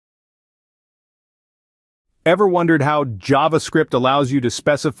Ever wondered how JavaScript allows you to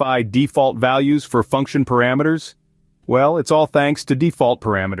specify default values for function parameters? Well, it's all thanks to default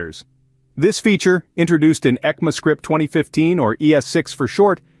parameters. This feature, introduced in ECMAScript 2015 or ES6 for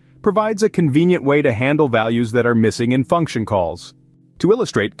short, provides a convenient way to handle values that are missing in function calls. To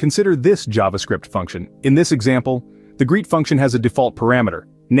illustrate, consider this JavaScript function. In this example, the greet function has a default parameter,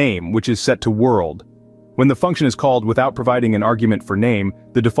 name, which is set to world. When the function is called without providing an argument for name,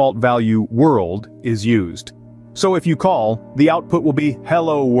 the default value world is used. So if you call, the output will be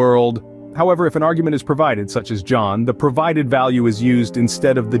hello world. However, if an argument is provided, such as John, the provided value is used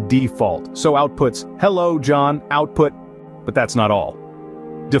instead of the default, so outputs hello John output, but that's not all.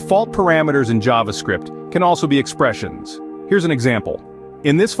 Default parameters in JavaScript can also be expressions. Here's an example.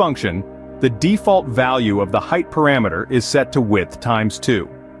 In this function, the default value of the height parameter is set to width times 2.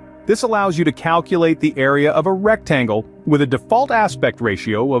 This allows you to calculate the area of a rectangle with a default aspect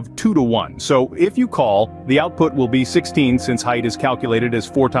ratio of 2:1. So if you call, the output will be 16 since height is calculated as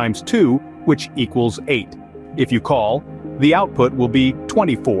 4 times 2, which equals 8. If you call, the output will be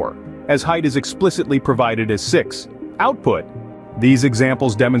 24, as height is explicitly provided as 6. Output. These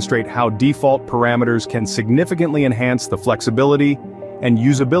examples demonstrate how default parameters can significantly enhance the flexibility and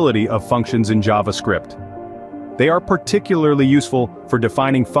usability of functions in JavaScript. They are particularly useful for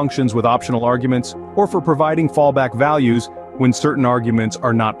defining functions with optional arguments or for providing fallback values when certain arguments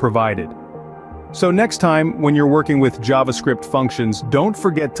are not provided. So next time, when you're working with JavaScript functions, don't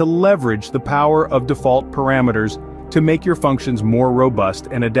forget to leverage the power of default parameters to make your functions more robust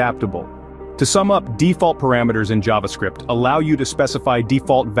and adaptable. To sum up, default parameters in JavaScript allow you to specify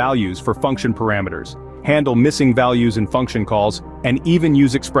default values for function parameters, handle missing values in function calls, and even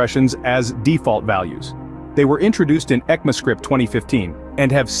use expressions as default values. They were introduced in ECMAScript 2015 and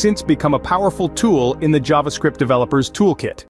have since become a powerful tool in the JavaScript developer's toolkit.